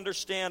want you to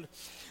understand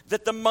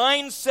that the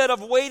mindset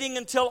of waiting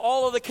until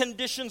all of the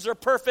conditions are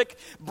perfect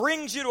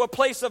brings you to a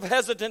place of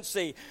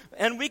hesitancy.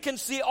 And we can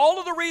see all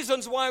of the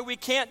reasons why we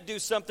can't do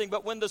something.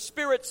 But when the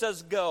Spirit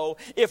says go,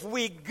 if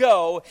we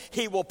go,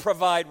 He will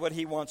provide what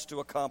He wants to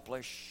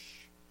accomplish.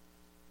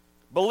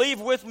 Believe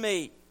with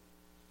me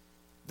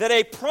that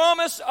a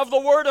promise of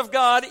the Word of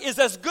God is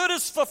as good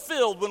as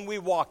fulfilled when we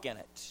walk in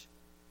it.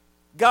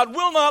 God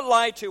will not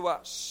lie to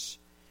us.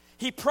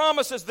 He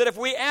promises that if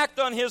we act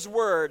on His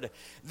Word,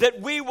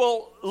 that we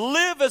will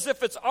live as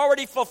if it's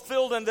already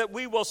fulfilled and that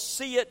we will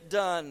see it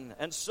done.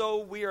 And so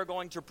we are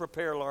going to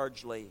prepare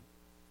largely.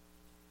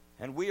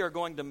 And we are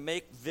going to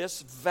make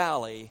this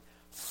valley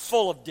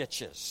full of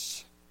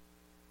ditches.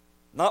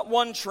 Not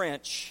one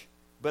trench,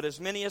 but as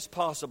many as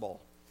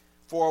possible.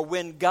 For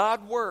when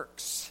God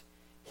works,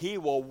 He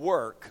will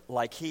work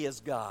like He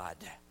is God.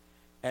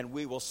 And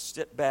we will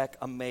sit back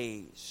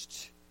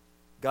amazed.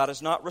 God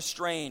is not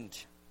restrained.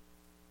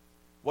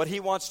 What He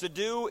wants to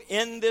do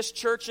in this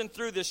church and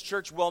through this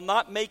church will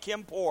not make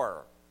Him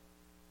poor.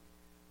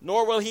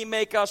 Nor will He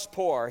make us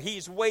poor.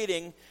 He's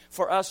waiting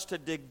for us to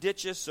dig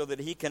ditches so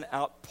that He can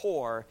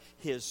outpour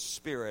His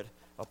Spirit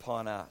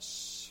upon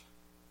us.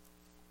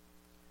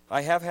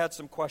 I have had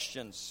some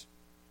questions.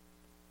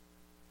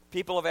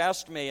 People have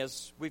asked me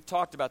as we've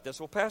talked about this,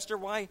 well, Pastor,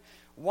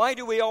 why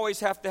do we always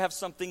have to have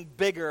something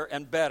bigger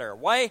and better?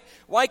 Why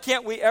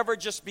can't we ever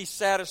just be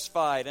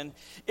satisfied? And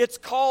it's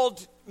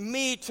called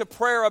me to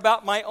prayer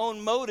about my own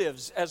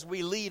motives as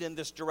we lead in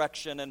this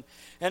direction.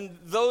 And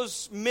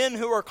those men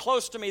who are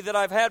close to me that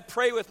I've had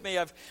pray with me,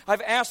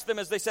 I've asked them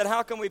as they said,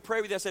 how can we pray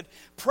with you? I said,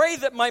 pray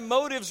that my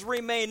motives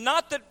remain.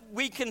 Not that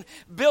we can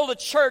build a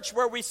church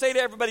where we say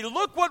to everybody,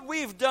 look what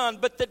we've done,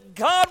 but that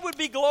God would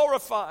be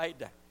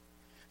glorified.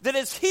 That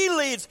as He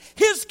leads,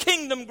 His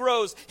kingdom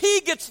grows.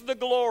 He gets the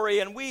glory,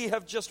 and we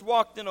have just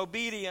walked in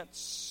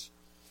obedience.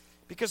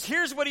 Because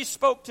here's what He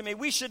spoke to me.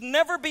 We should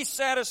never be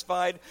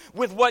satisfied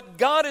with what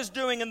God is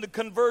doing in the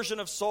conversion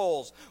of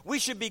souls. We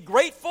should be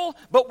grateful,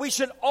 but we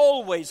should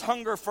always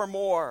hunger for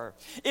more.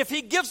 If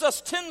He gives us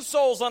 10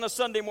 souls on a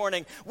Sunday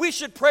morning, we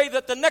should pray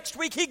that the next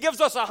week He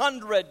gives us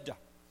 100.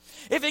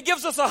 If He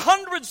gives us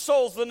 100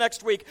 souls the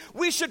next week,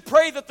 we should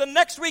pray that the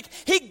next week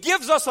He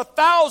gives us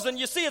 1,000.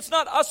 You see, it's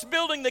not us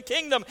building the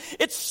kingdom.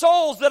 It's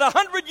souls that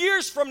 100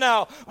 years from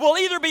now will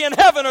either be in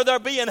heaven or they'll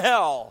be in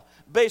hell,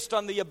 based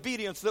on the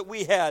obedience that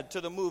we had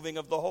to the moving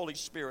of the Holy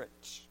Spirit.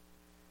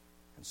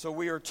 And so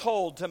we are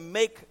told to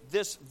make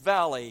this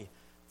valley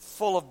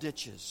full of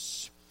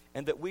ditches,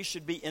 and that we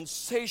should be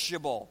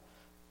insatiable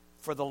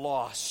for the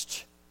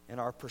lost in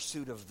our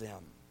pursuit of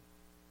them.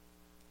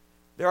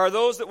 There are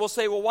those that will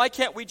say, well, why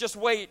can't we just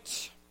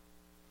wait?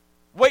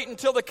 Wait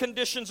until the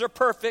conditions are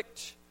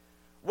perfect.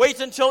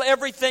 Wait until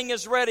everything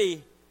is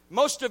ready.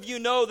 Most of you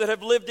know that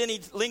have lived any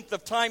length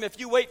of time, if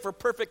you wait for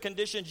perfect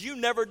conditions, you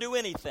never do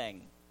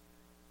anything.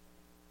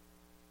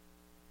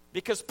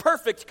 Because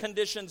perfect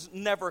conditions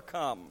never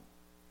come.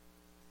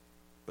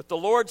 But the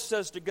Lord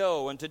says to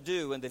go and to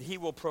do, and that He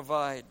will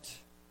provide.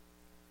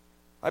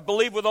 I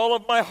believe with all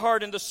of my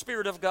heart in the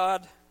Spirit of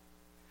God.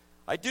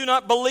 I do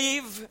not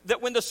believe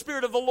that when the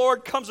Spirit of the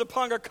Lord comes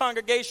upon our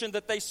congregation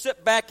that they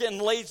sit back in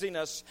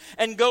laziness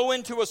and go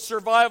into a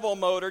survival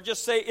mode or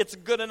just say it's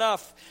good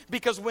enough.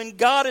 Because when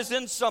God is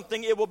in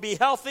something, it will be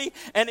healthy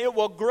and it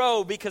will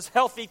grow, because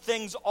healthy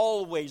things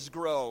always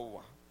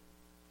grow.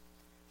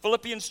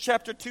 Philippians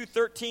chapter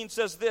 2:13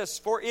 says this,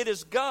 for it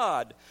is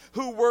God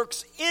who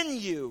works in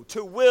you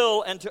to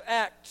will and to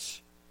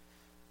act,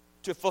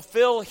 to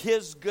fulfill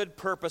His good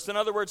purpose. In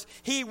other words,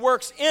 He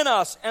works in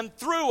us and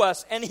through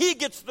us, and He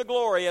gets the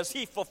glory as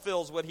He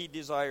fulfills what He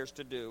desires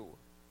to do.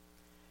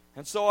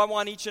 And so I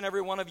want each and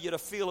every one of you to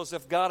feel as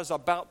if God is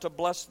about to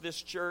bless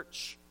this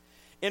church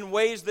in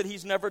ways that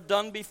He's never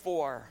done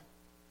before.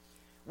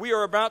 We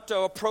are about to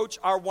approach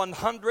our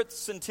 100th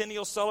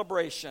centennial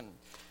celebration.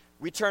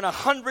 We turn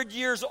 100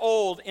 years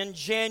old in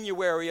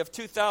January of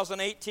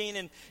 2018,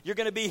 and you're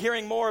going to be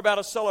hearing more about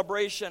a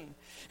celebration.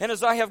 And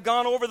as I have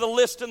gone over the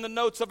list and the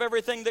notes of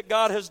everything that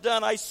God has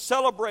done, I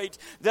celebrate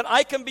that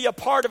I can be a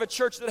part of a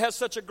church that has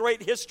such a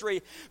great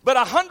history. But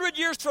 100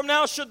 years from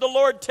now, should the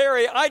Lord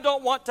tarry, I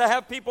don't want to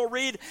have people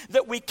read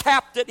that we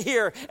capped it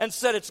here and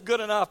said it's good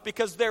enough,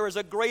 because there is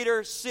a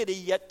greater city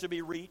yet to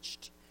be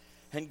reached.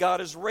 And God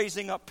is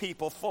raising up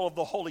people full of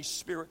the Holy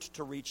Spirit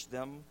to reach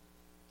them.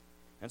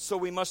 And so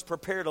we must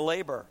prepare to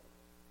labor.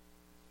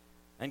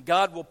 And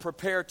God will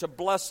prepare to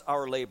bless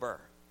our labor.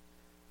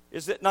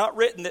 Is it not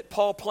written that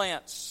Paul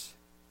plants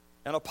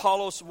and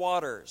Apollos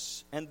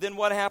waters? And then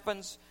what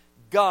happens?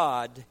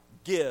 God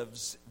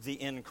gives the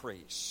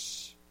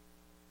increase.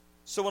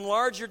 So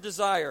enlarge your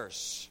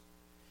desires.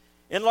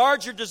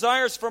 Enlarge your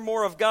desires for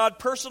more of God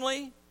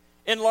personally.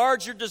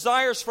 Enlarge your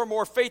desires for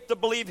more faith to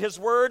believe His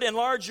Word.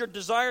 Enlarge your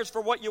desires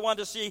for what you want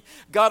to see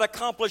God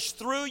accomplish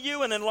through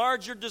you. And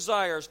enlarge your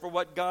desires for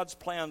what God's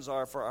plans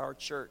are for our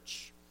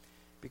church.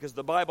 Because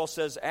the Bible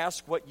says,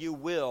 ask what you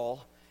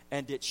will,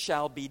 and it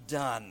shall be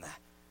done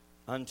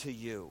unto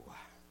you.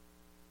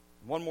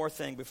 One more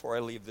thing before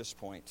I leave this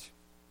point.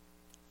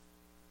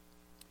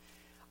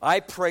 I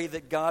pray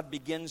that God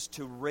begins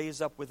to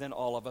raise up within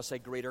all of us a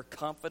greater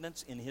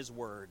confidence in His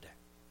Word.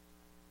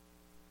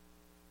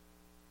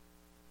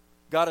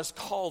 God has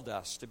called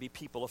us to be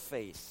people of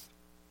faith.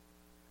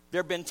 There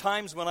have been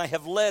times when I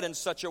have led in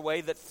such a way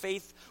that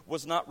faith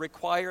was not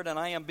required, and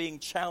I am being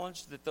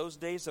challenged that those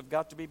days have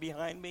got to be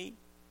behind me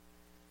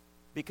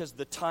because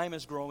the time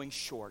is growing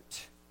short.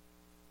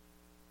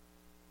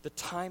 The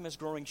time is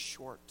growing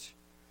short.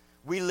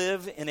 We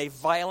live in a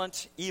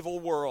violent, evil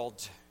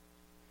world.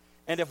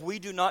 And if we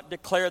do not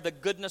declare the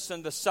goodness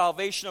and the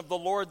salvation of the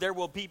Lord, there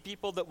will be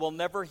people that will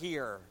never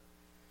hear.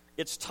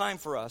 It's time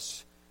for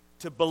us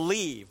to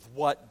believe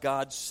what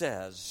God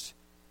says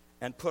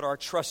and put our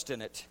trust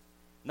in it.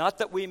 Not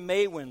that we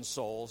may win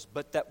souls,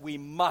 but that we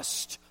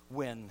must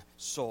win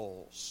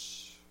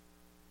souls.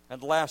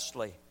 And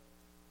lastly,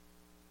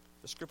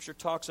 the Scripture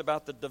talks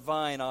about the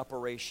divine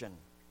operation.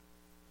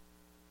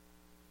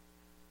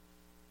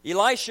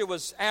 Elisha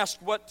was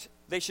asked what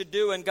they should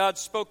do, and God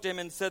spoke to him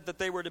and said that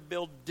they were to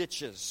build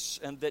ditches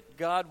and that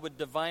God would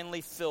divinely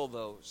fill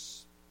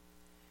those.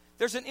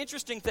 There's an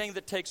interesting thing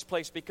that takes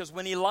place because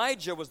when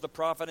Elijah was the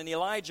prophet and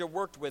Elijah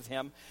worked with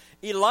him,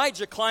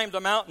 Elijah climbed a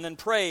mountain and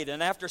prayed,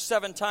 and after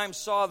 7 times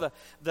saw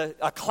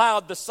a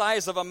cloud the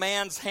size of a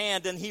man's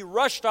hand, and he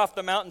rushed off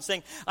the mountain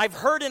saying, I've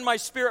heard in my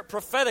spirit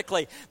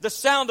prophetically the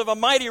sound of a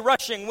mighty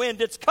rushing wind.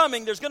 It's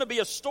coming. There's going to be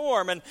a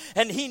storm.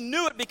 And he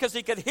knew it because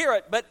he could hear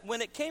it. But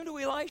when it came to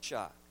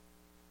Elisha,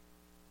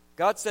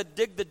 God said,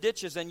 dig the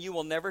ditches and you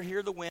will never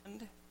hear the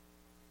wind.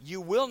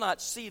 You will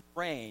not see the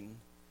rain.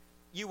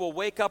 You will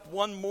wake up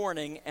one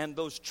morning and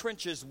those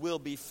trenches will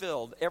be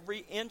filled. Every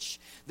inch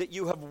that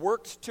you have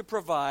worked to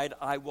provide,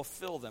 I will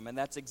fill them. And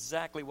that's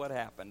exactly what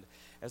happened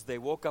as they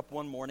woke up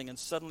one morning and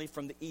suddenly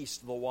from the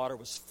east the water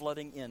was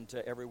flooding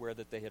into everywhere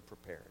that they had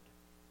prepared.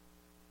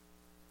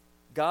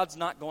 God's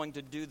not going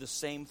to do the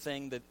same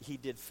thing that He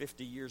did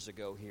 50 years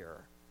ago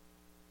here.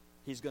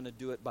 He's going to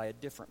do it by a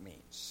different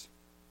means.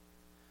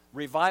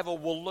 Revival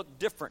will look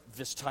different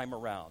this time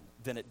around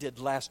than it did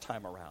last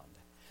time around.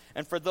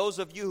 And for those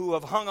of you who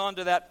have hung on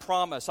to that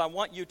promise, I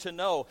want you to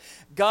know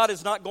God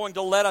is not going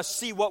to let us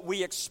see what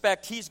we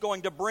expect. He's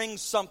going to bring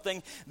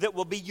something that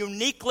will be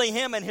uniquely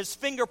Him, and His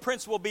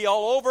fingerprints will be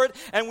all over it,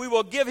 and we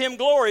will give Him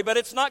glory. But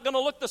it's not going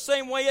to look the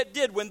same way it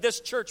did when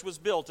this church was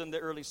built in the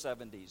early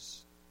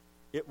 70s.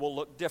 It will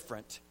look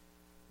different,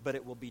 but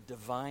it will be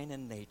divine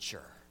in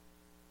nature.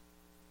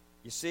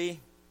 You see,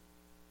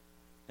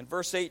 in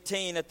verse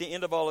 18, at the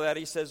end of all of that,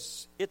 he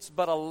says, it's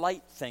but a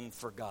light thing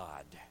for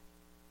God.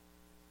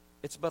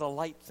 It's but a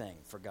light thing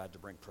for God to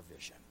bring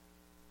provision.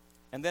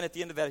 And then at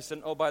the end of that, he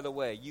said, oh, by the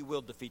way, you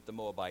will defeat the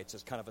Moabites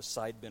as kind of a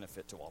side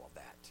benefit to all of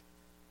that.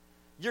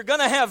 You're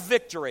going to have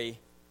victory,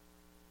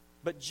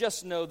 but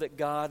just know that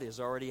God is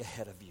already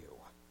ahead of you.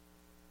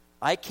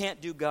 I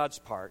can't do God's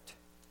part,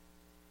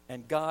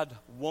 and God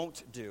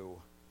won't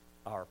do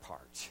our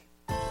part.